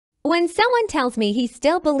when someone tells me he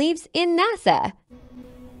still believes in NASA.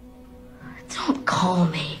 Don't call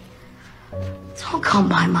me. Don't come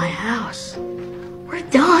by my house. We're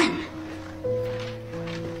done.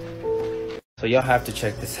 So y'all have to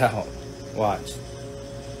check this out. Watch.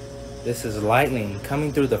 This is lightning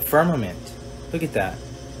coming through the firmament. Look at that.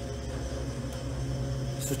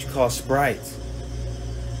 That's what you call sprites.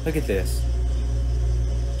 Look at this.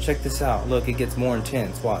 Check this out. Look, it gets more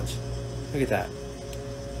intense. Watch. Look at that.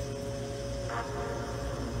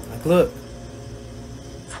 Like, look.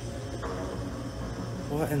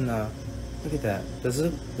 What in the... Look at that. Does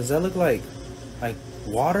that look like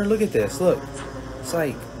water? Look at this. Look. It's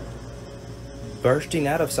like bursting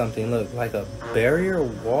out of something. Look, like a barrier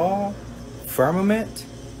wall, firmament.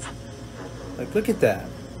 Like, look at that.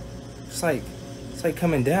 It's like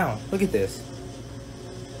coming down. Look at this.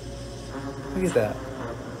 Look at that.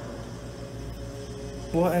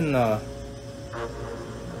 What in the...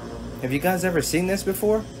 Have you guys ever seen this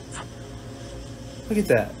before? Look at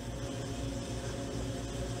that.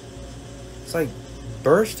 It's like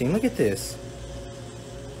bursting. Look at this.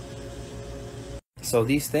 So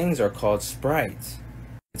these things are called sprites.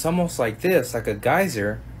 It's almost like this, like a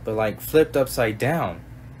geyser, but like flipped upside down.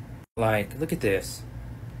 Like, look at this.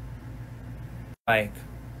 Like,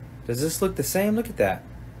 does this look the same? Look at that.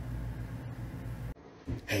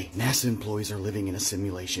 Hey, NASA employees are living in a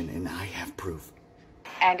simulation, and I have proof.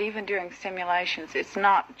 And even during simulations, it's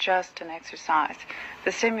not just an exercise.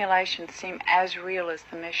 The simulations seem as real as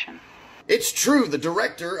the mission. It's true, the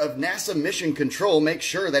director of NASA Mission Control makes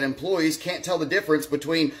sure that employees can't tell the difference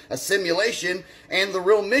between a simulation and the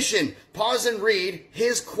real mission. Pause and read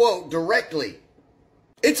his quote directly.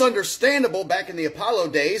 It's understandable back in the Apollo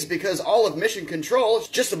days because all of Mission Control is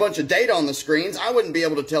just a bunch of data on the screens. I wouldn't be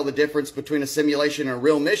able to tell the difference between a simulation and a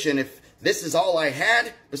real mission if this is all I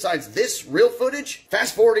had besides this real footage.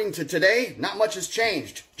 Fast forwarding to today, not much has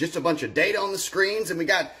changed. Just a bunch of data on the screens, and we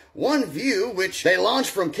got one view which they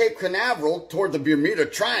launched from Cape Canaveral toward the Bermuda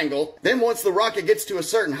Triangle. Then once the rocket gets to a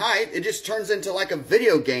certain height, it just turns into like a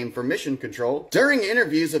video game for Mission Control. During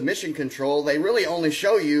interviews of Mission Control, they really only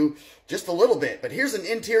show you just a little bit, but here's an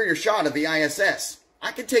interior shot of the ISS.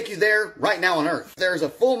 I could take you there right now on Earth. There's a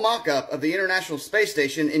full mock-up of the International Space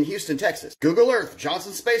Station in Houston, Texas. Google Earth,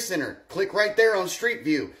 Johnson Space Center. Click right there on Street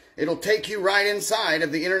View. It'll take you right inside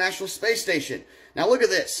of the International Space Station. Now look at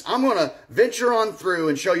this. I'm going to venture on through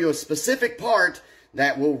and show you a specific part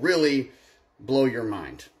that will really blow your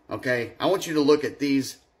mind. Okay? I want you to look at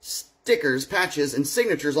these stickers, patches, and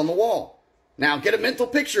signatures on the wall. Now get a mental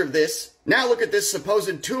picture of this. Now look at this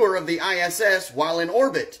supposed tour of the ISS while in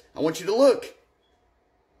orbit. I want you to look.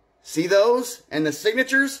 See those and the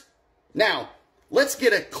signatures? Now, let's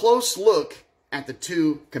get a close look at the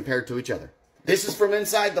two compared to each other. This is from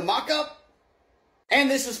inside the mock-up, and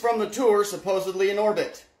this is from the tour supposedly in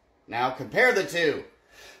orbit. Now compare the two.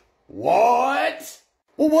 What?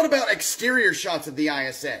 Well, what about exterior shots of the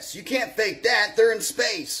ISS? You can't fake that. They're in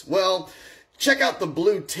space. Well, check out the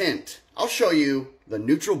blue tint. I'll show you the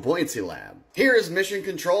Neutral Buoyancy Lab. Here is Mission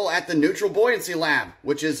Control at the Neutral Buoyancy Lab,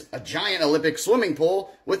 which is a giant Olympic swimming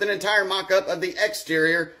pool with an entire mock-up of the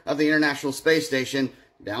exterior of the International Space Station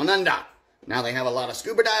down under. Now they have a lot of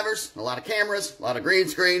scuba divers, a lot of cameras, a lot of green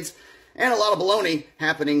screens, and a lot of baloney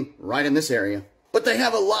happening right in this area. But they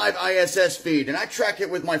have a live ISS feed, and I track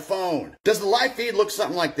it with my phone. Does the live feed look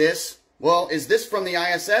something like this? Well, is this from the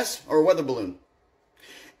ISS or a weather balloon?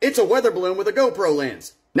 It's a weather balloon with a GoPro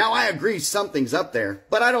lens. Now, I agree something's up there,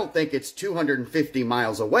 but I don't think it's 250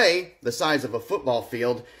 miles away, the size of a football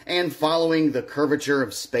field, and following the curvature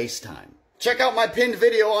of space-time. Check out my pinned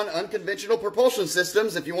video on unconventional propulsion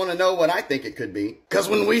systems if you want to know what I think it could be. Because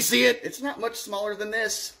when we see it, it's not much smaller than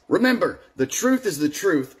this. Remember, the truth is the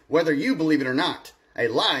truth, whether you believe it or not. A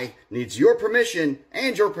lie needs your permission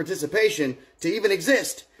and your participation to even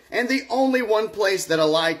exist. And the only one place that a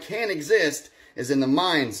lie can exist is in the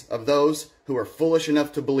minds of those who are foolish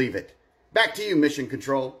enough to believe it. Back to you, Mission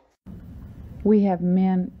Control. We have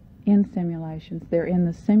men in simulations. They're in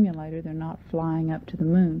the simulator. They're not flying up to the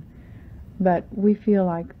moon. But we feel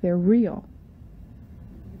like they're real.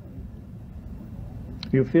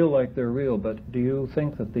 You feel like they're real, but do you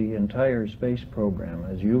think that the entire space program,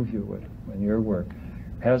 as you view it in your work,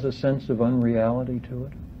 has a sense of unreality to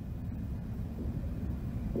it?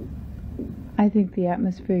 I think the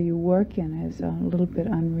atmosphere you work in is a little bit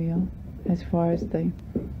unreal as far as the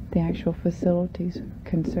actual facilities are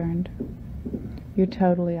concerned. You're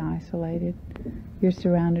totally isolated. You're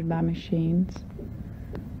surrounded by machines.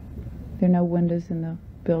 There are no windows in the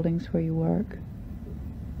buildings where you work.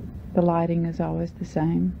 The lighting is always the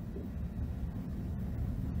same.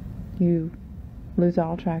 You lose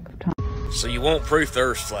all track of time. So you want proof the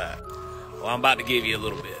Earth's flat? Well, I'm about to give you a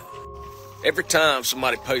little bit. Every time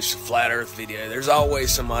somebody posts a flat Earth video, there's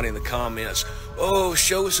always somebody in the comments, "Oh,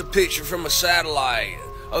 show us a picture from a satellite.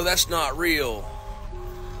 Oh, that's not real."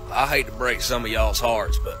 I hate to break some of y'all's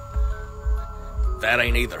hearts, but that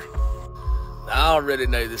ain't either. Now, I already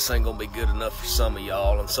know this ain't gonna be good enough for some of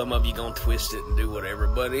y'all, and some of you gonna twist it and do whatever.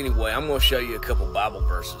 But anyway, I'm gonna show you a couple Bible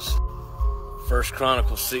verses. 1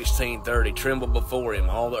 Chronicles 16:30, "Tremble before him,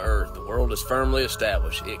 all the earth. The world is firmly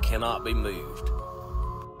established. It cannot be moved.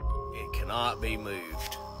 It cannot be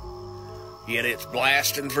moved. Yet it's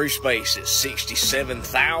blasting through space at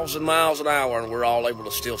 67,000 miles an hour, and we're all able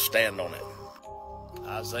to still stand on it."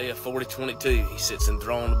 Isaiah 40:22, "He sits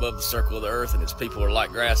enthroned above the circle of the earth, and his people are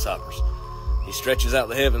like grasshoppers. He stretches out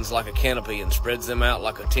the heavens like a canopy and spreads them out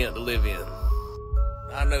like a tent to live in."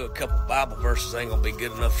 I know a couple Bible verses ain't gonna be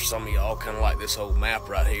good enough for some of y'all, kind of like this whole map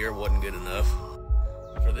right here wasn't good enough.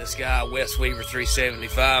 For this guy, West Weaver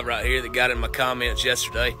 375 right here, that got in my comments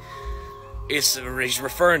yesterday, he's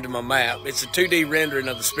referring to my map. It's a 2D rendering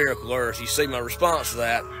of the spherical Earth. You see my response to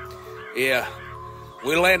that? Yeah,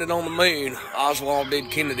 we landed on the moon. Oswald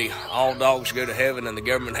did Kennedy. All dogs go to heaven, and the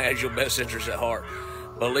government has your best interests at heart.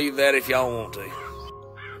 Believe that if y'all want to.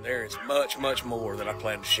 There is much, much more that I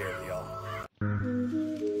plan to share with y'all.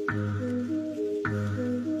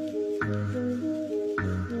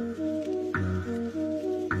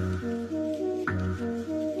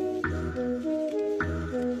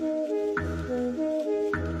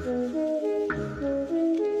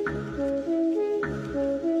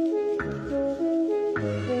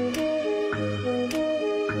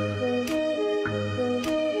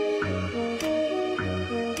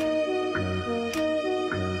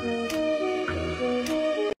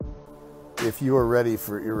 If you are ready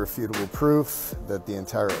for irrefutable proof that the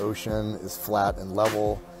entire ocean is flat and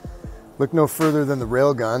level, look no further than the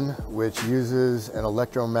railgun, which uses an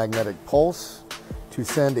electromagnetic pulse to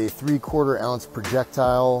send a 3/4 ounce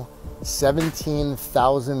projectile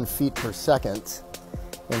 17,000 feet per second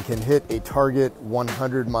and can hit a target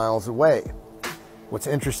 100 miles away. What's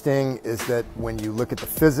interesting is that when you look at the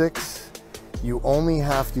physics, you only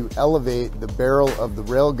have to elevate the barrel of the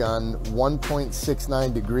railgun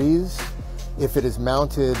 1.69 degrees if it is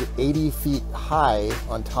mounted 80 feet high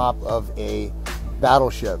on top of a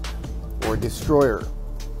battleship or destroyer.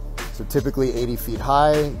 So typically 80 feet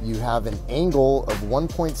high, you have an angle of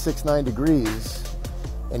 1.69 degrees,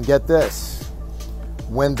 and get this,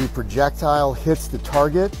 when the projectile hits the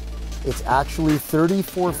target, it's actually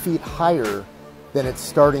 34 feet higher than its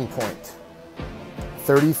starting point.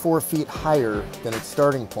 34 feet higher than its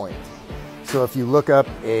starting point. So if you look up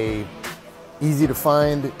a easy to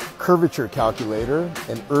find curvature calculator,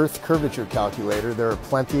 an Earth curvature calculator, there are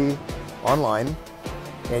plenty online,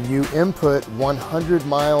 and you input 100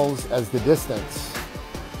 miles as the distance,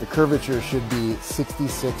 the curvature should be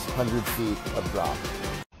 6,600 feet of drop.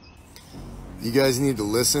 You guys need to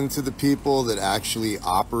listen to the people that actually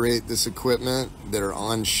operate this equipment, that are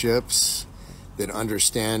on ships, that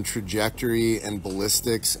understand trajectory and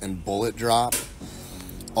ballistics and bullet drop.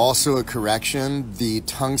 Also a correction, the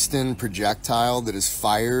tungsten projectile that is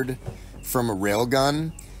fired from a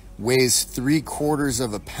railgun weighs 3/4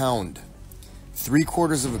 of a pound.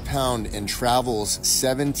 3/4 of a pound and travels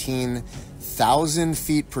 17,000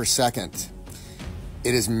 feet per second.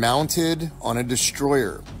 It is mounted on a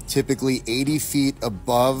destroyer, typically 80 feet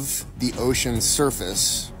above the ocean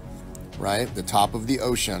surface, right? The top of the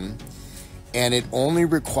ocean. And it only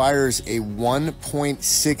requires a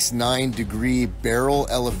 1.69 degree barrel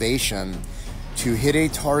elevation to hit a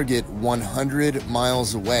target 100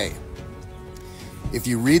 miles away. If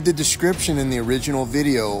you read the description in the original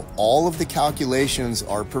video, all of the calculations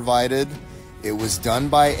are provided. It was done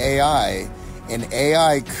by AI, and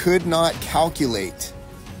AI could not calculate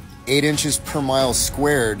 8 inches per mile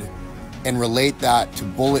squared and relate that to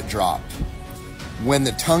bullet drop. When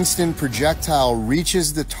the tungsten projectile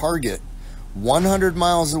reaches the target 100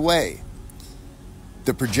 miles away,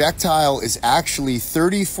 the projectile is actually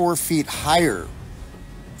 34 feet higher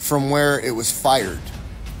from where it was fired.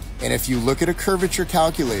 And if you look at a curvature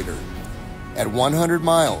calculator at 100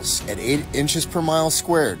 miles at 8 inches per mile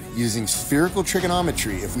squared using spherical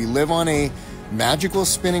trigonometry, if we live on a magical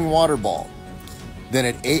spinning water ball, then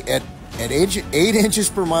at 8 inches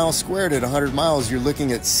per mile squared at 100 miles, you're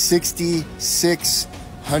looking at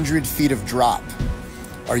 6,600 feet of drop.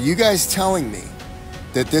 Are you guys telling me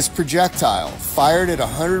that this projectile fired at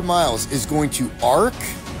 100 miles is going to arc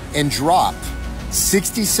and drop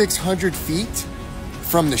 6,600 feet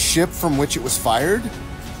from the ship from which it was fired?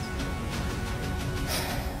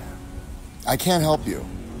 I can't help you.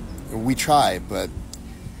 We try, but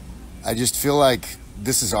I just feel like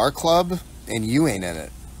this is our club and you ain't in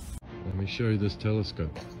it. Let me show you this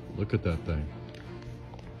telescope. Look at that thing.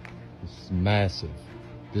 It's massive.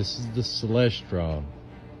 This is the Celestron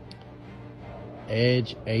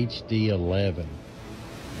Edge HD 11.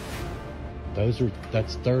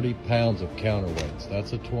 That's 30 pounds of counterweights.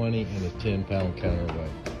 That's a 20 and a 10 pound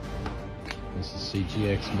counterweight. This is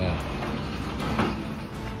CGX mount.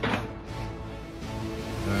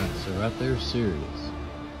 Alright, so right there, Sirius.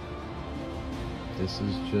 This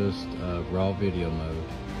is just raw video mode.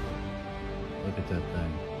 Look at that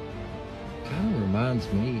thing. Kind of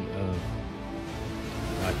reminds me of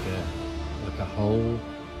like a hole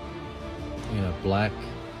in a black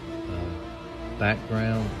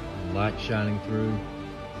background, light shining through,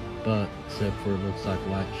 but except for it looks like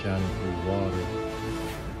light shining through water.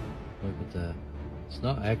 Look at that. It's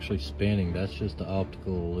not actually spinning, that's just the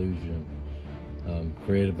optical illusion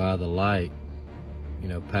created by the light, you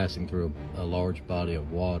know, passing through a large body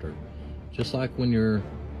of water. Just like when you're,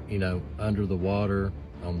 you know, under the water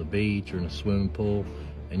on the beach or in a swimming pool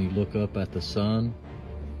and you look up at the sun,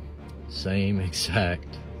 same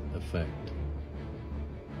exact effect.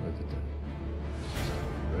 Look at that. It's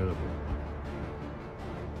incredible.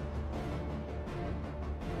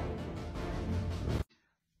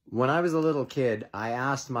 When I was a little kid, I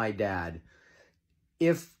asked my dad,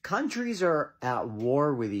 if countries are at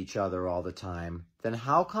war with each other all the time, then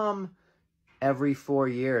how come every 4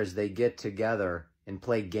 years they get together and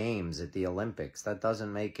play games at the Olympics? That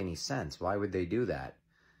doesn't make any sense. Why would they do that?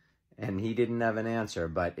 And he didn't have an answer,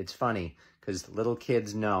 but it's funny because little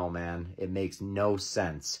kids know, man, it makes no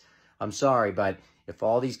sense. I'm sorry, but if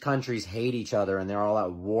all these countries hate each other and they're all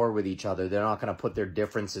at war with each other, they're not going to put their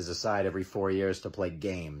differences aside every 4 years to play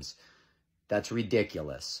games. That's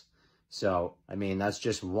ridiculous. So, I mean, that's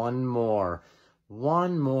just one more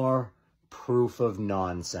proof of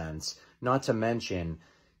nonsense. Not to mention,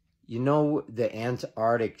 you know, the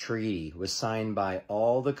Antarctic Treaty was signed by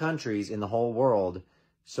all the countries in the whole world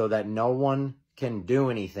so that no one can do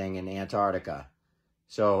anything in Antarctica.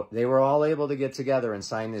 So they were all able to get together and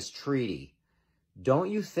sign this treaty. Don't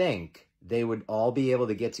you think they would all be able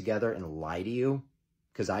to get together and lie to you?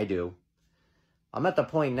 Because I do. I'm at the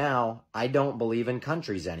point now, I don't believe in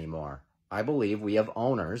countries anymore. I believe we have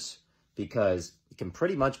owners because it can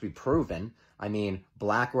pretty much be proven. I mean,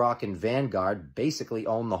 BlackRock and Vanguard basically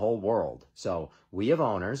own the whole world. So we have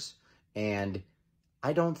owners, and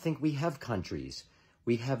I don't think we have countries.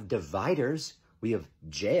 We have dividers. We have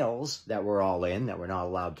jails that we're all in, that we're not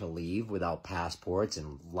allowed to leave without passports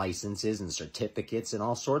and licenses and certificates and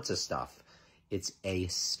all sorts of stuff. It's a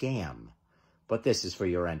scam. But this is for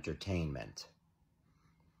your entertainment.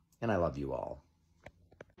 And I love you all.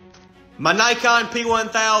 My Nikon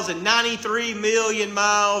P1000, 93 million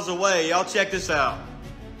miles away. Y'all check this out.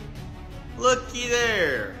 Looky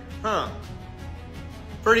there. Huh.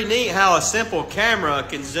 Pretty neat how a simple camera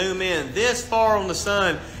can zoom in this far on the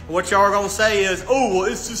sun. What y'all are going to say is, oh, well,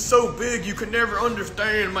 it's just so big you can never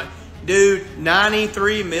understand. Dude,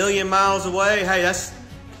 93 million miles away. Hey, that's...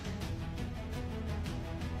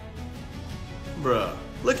 Bruh,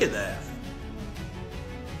 look at that.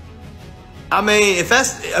 I mean, if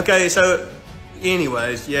that's... Okay, so...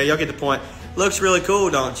 Anyways, yeah, y'all get the point. Looks really cool,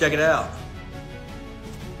 don't it? Check it out.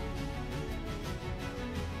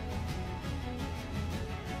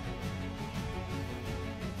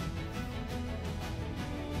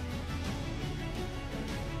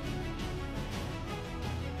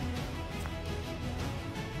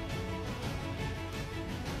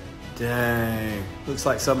 Dang. Looks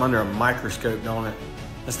like something under a microscope, don't it?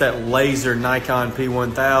 That's that laser Nikon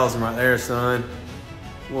P1000 right there, son.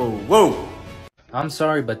 Whoa, whoa. I'm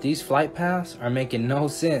sorry, but these flight paths are making no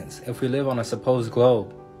sense if we live on a supposed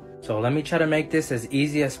globe. So let me try to make this as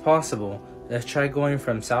easy as possible. Let's try going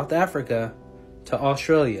from South Africa to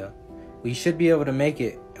Australia. We should be able to make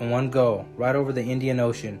it in one go, right over the Indian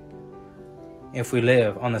Ocean, if we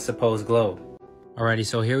live on the supposed globe. Alrighty,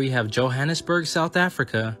 so here we have Johannesburg, South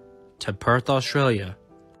Africa to Perth, Australia.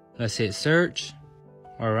 Let's hit search.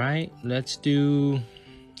 Alright, let's do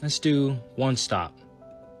one stop.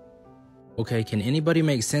 Okay, can anybody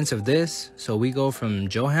make sense of this? So we go from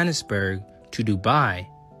Johannesburg to Dubai.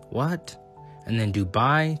 What? And then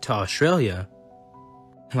Dubai to Australia?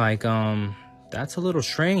 Like, that's a little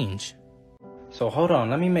strange. So hold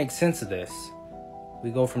on, let me make sense of this.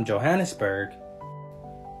 We go from Johannesburg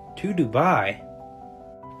to Dubai,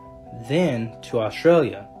 then to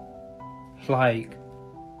Australia. Like,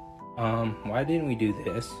 why didn't we do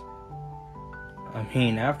this? I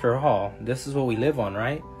mean, after all, this is what we live on,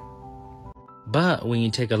 right? But when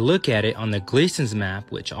you take a look at it on the Gleason's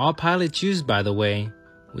map, which all pilots use by the way,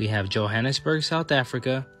 we have Johannesburg, South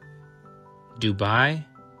Africa, Dubai,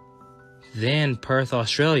 then Perth,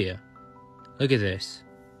 Australia. Look at this.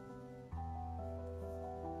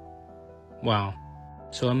 Wow.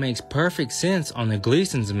 So it makes perfect sense on the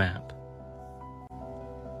Gleason's map.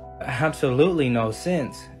 Absolutely no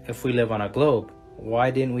sense if we live on a globe.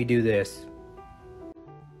 Why didn't we do this?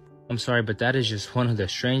 I'm sorry, but that is just one of the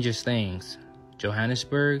strangest things.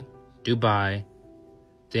 Johannesburg, Dubai,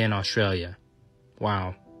 then Australia.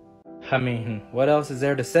 Wow. I mean, what else is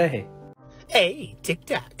there to say? Hey,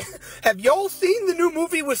 TikTok. Have y'all seen the new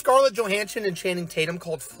movie with Scarlett Johansson and Channing Tatum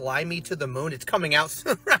called Fly Me to the Moon? It's coming out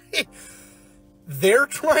soon, right? They're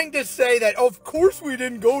trying to say that, of course we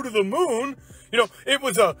didn't go to the moon. You know, it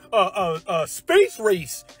was a space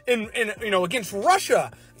race in against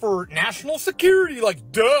Russia for national security.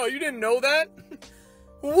 Like, duh, you didn't know that?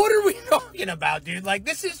 What are we talking about, dude? Like,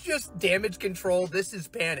 this is just damage control. This is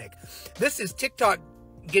panic. This is TikTok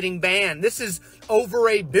getting banned. This is over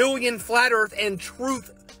 1 billion flat earth and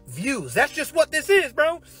truth views. That's just what this is,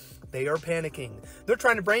 bro. They are panicking. They're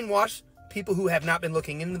trying to brainwash people who have not been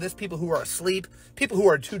looking into this, people who are asleep, people who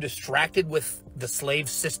are too distracted with the slave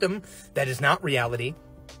system that is not reality.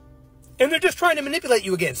 And they're just trying to manipulate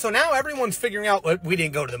you again. So now everyone's figuring out, well, we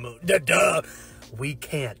didn't go to the moon. Duh. We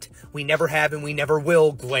can't. We never have and we never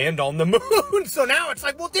will land on the moon. So now it's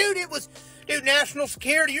like, well, dude, dude, national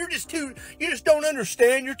security, you just don't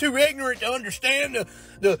understand. You're too ignorant to understand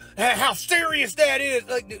how serious that is.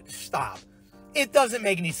 Like, dude, stop. It doesn't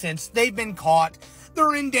make any sense. They've been caught.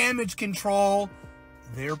 They're in damage control.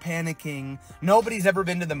 They're panicking. Nobody's ever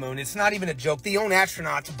been to the moon. It's not even a joke. The own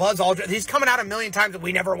astronauts, Buzz Aldrin, he's coming out 1 million times that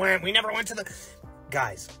we never went to the...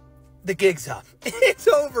 Guys, the gig's up. It's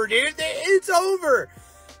over, dude. It's over.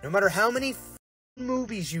 No matter how many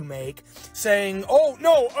movies you make saying, oh,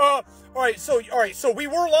 no, all right, so we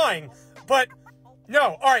were lying, but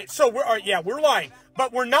no, all right, so we're lying.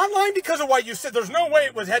 But we're not lying because of what you said. There's no way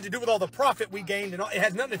it had to do with all the profit we gained and all. It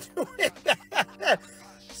has nothing to do with that.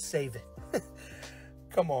 Save it.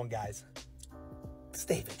 Come on, guys.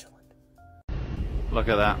 Stay vigilant. Look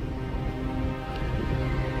at that.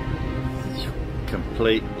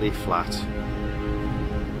 Completely flat.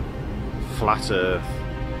 Flat Earth.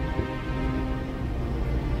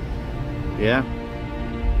 Yeah.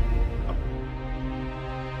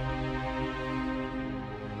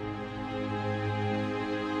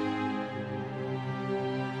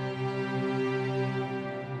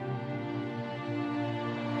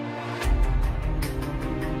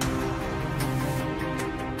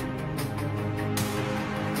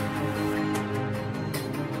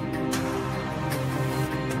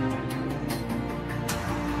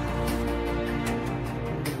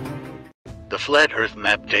 The Flat Earth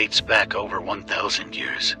map dates back over 1,000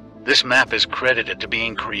 years. This map is credited to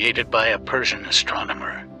being created by a Persian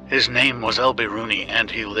astronomer. His name was Al-Biruni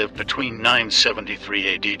and he lived between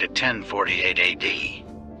 973 AD to 1048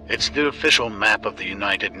 AD. It's the official map of the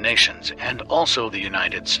United Nations and also the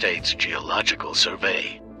United States Geological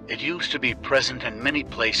Survey. It used to be present in many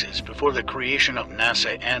places before the creation of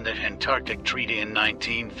NASA and the Antarctic Treaty in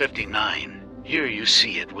 1959. Here you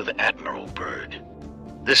see it with Admiral Byrd.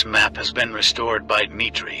 This map has been restored by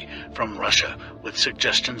Dmitry from Russia with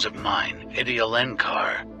suggestions of mine, Eddie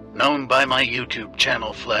Alenkar. Known by my YouTube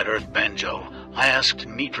channel Flat Earth Banjo, I asked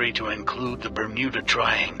Dmitry to include the Bermuda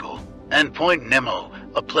Triangle and Point Nemo,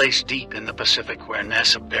 a place deep in the Pacific where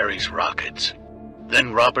NASA buries rockets.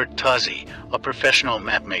 Then Robert Tozzi, a professional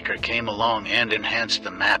mapmaker, came along and enhanced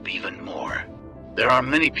the map even more. There are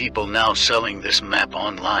many people now selling this map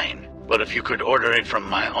online, but if you could order it from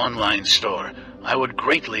my online store, I would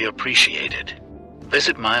greatly appreciate it.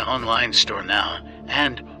 Visit my online store now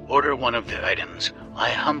and order one of the items. I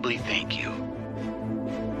humbly thank you.